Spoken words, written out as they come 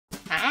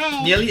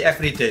Hi. Nearly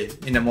every day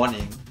in the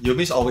morning,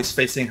 Yumi is always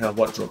facing her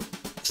wardrobe,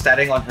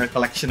 staring on her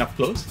collection of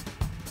clothes,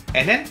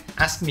 and then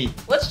ask me,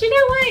 What should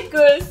I wear,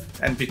 Gus?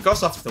 and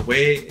because of the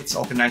way it's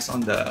organized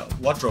on the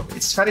wardrobe,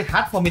 it's very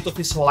hard for me to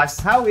visualize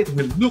how it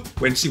will look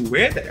when she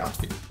wears the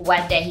outfit.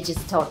 One day he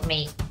just told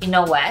me, you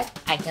know what?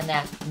 I'm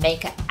gonna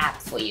make an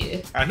app for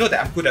you. I know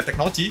that I'm good at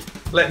technology.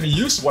 Let me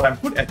use what I'm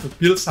good at to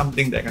build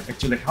something that can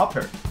actually help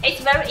her.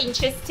 It's very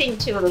interesting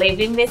to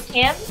living with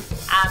him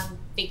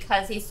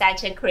because he's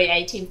such a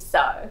creative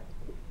soul.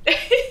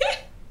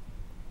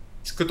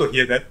 It's good to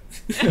hear that.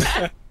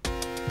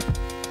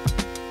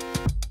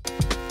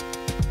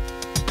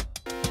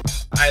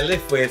 I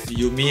live with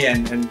Yumi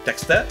and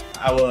Dexter,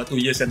 our 2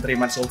 years and 3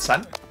 months old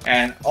son.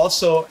 And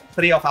also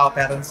 3 of our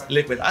parents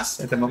live with us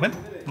at the moment.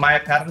 My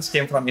parents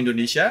came from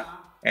Indonesia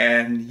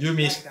and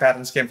Yumi's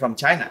parents came from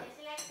China.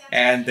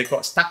 And they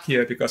got stuck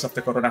here because of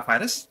the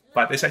coronavirus,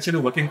 but it's actually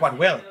working quite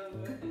well.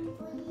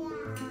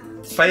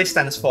 FAE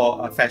stands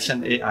for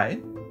Fashion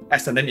AI.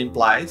 As the name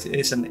implies, it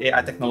is an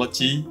AI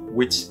technology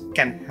which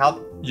can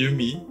help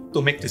Yumi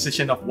to make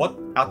decision of what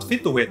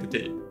outfit to wear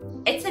today.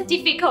 It's a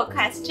difficult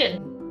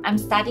question. I'm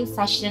studying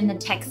fashion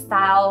and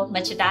textile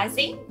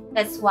merchandising.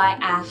 That's why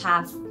I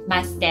have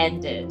my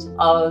standard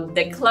of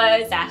the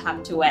clothes I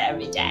have to wear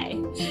every day.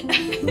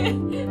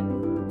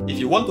 If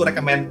you want to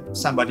recommend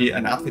somebody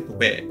an outfit to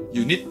wear,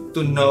 you need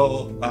to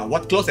know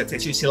what clothes that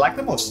actually she likes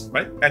the most,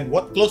 right? And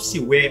what clothes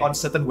she wear on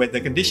certain weather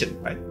condition,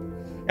 right?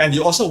 And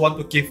you also want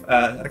to give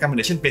a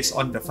recommendation based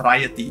on the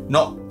variety,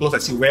 not clothes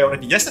that she wear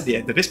already yesterday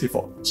and the days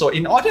before. So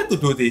in order to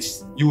do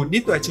this, you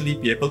need to actually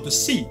be able to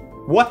see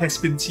what has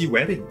been she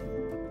wearing.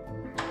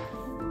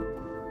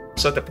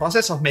 So the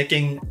process of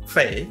making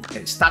FAE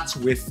starts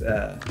with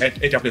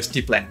AWS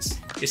DeepLens.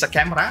 It's a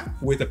camera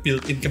with a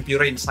built-in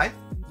computer inside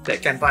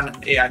that can run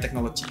AI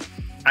technology.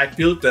 I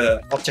built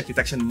the object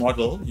detection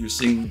model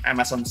using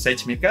Amazon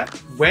SageMaker.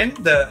 When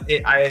the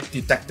AI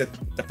detected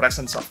the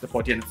presence of the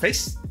body and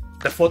face,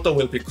 the photo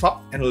will be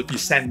cropped and will be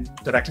sent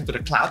directly to the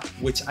cloud,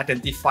 which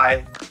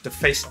identify the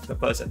face of the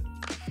person.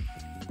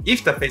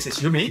 If the face is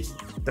Yumi,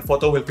 the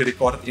photo will be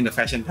recorded in the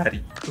fashion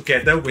diary,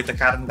 together with the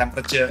current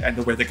temperature and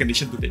the weather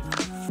condition today.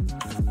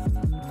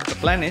 The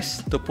plan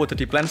is to put the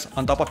DeepLens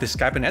on top of this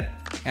cabinet,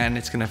 and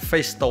it's gonna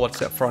face towards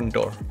the front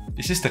door.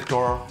 This is the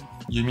door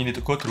Yumi need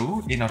to go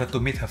through in order to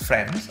meet her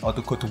friends or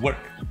to go to work.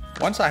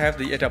 Once I have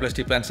the AWS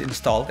DeepLens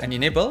installed and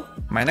enabled,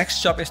 my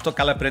next job is to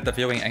calibrate the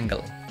viewing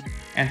angle.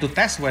 And to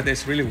test whether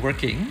it's really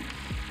working,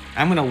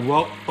 I'm gonna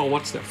walk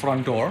towards the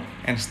front door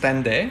and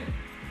stand there,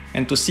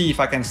 and to see if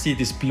I can see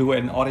this blue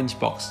and orange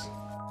box.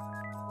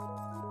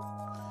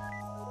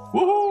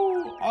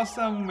 Woohoo!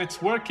 Awesome,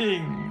 it's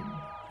working!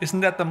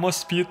 Isn't that the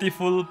most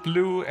beautiful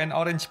blue and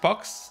orange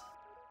box?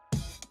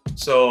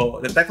 So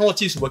the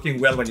technology is working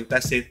well when you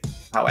test it.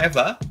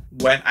 However,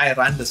 when I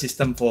run the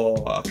system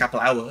for a couple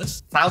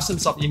hours,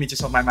 thousands of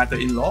images of my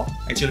mother-in-law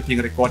actually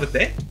being recorded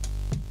there.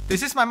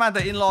 This is my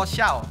mother-in-law,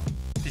 Xiao.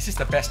 This is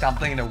the best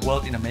dumpling in the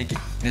world in the making.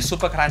 It's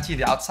super crunchy on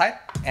the outside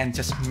and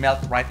just melt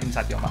right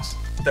inside your mouth.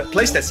 The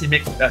place that she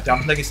makes the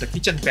dumpling is the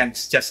kitchen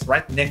bench just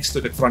right next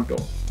to the front door.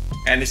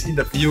 And it's in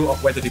the view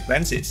of where the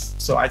DeepLens is.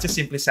 So I just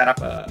simply set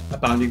up a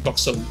bounding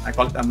box zone. I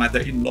call it a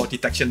mother-in-law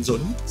detection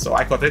zone. So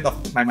I got rid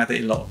of my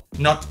mother-in-law.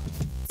 Not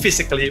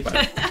physically, but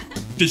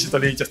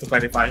digitally, just to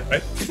clarify,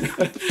 right?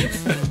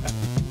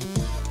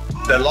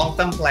 The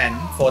long-term plan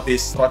for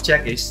this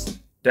project is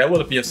there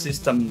will be a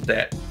system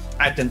that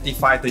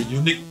identifies the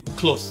unique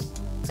clothes.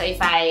 So if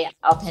I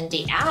open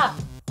the app,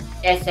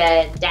 there's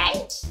a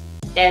date,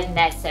 then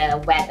there's a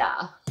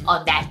weather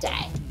on that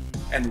day.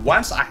 And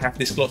once I have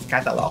this clothes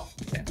catalog,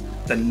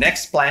 the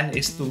next plan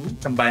is to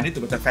combine it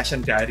with the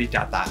fashion diary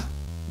data.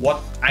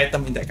 What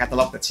item in the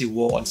catalog that she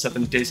wore on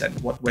certain days and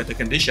what weather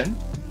condition,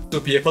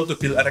 to be able to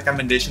build a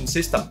recommendation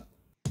system.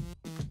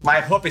 My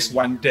hope is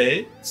one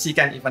day she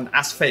can even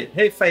ask FAE,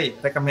 hey FAE,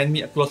 recommend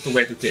me a clothes to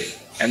wear today.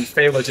 And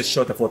FAE will just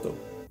show the photo.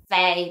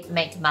 FAE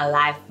makes my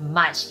life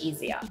much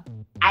easier.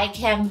 I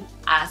can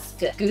ask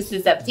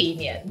Gus's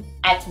opinion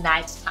at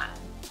night time.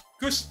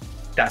 Gus,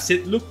 does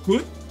it look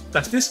good?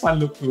 Does this one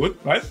look good,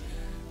 right?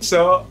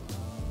 So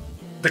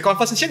the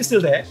conversation is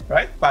still there,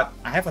 right? But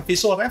I have a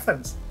visual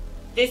reference.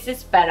 This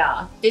is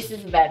better. This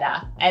is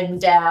better.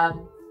 And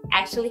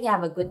actually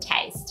have a good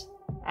taste,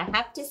 I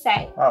have to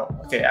say. Oh,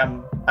 okay,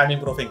 I'm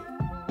improving.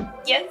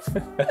 Yes.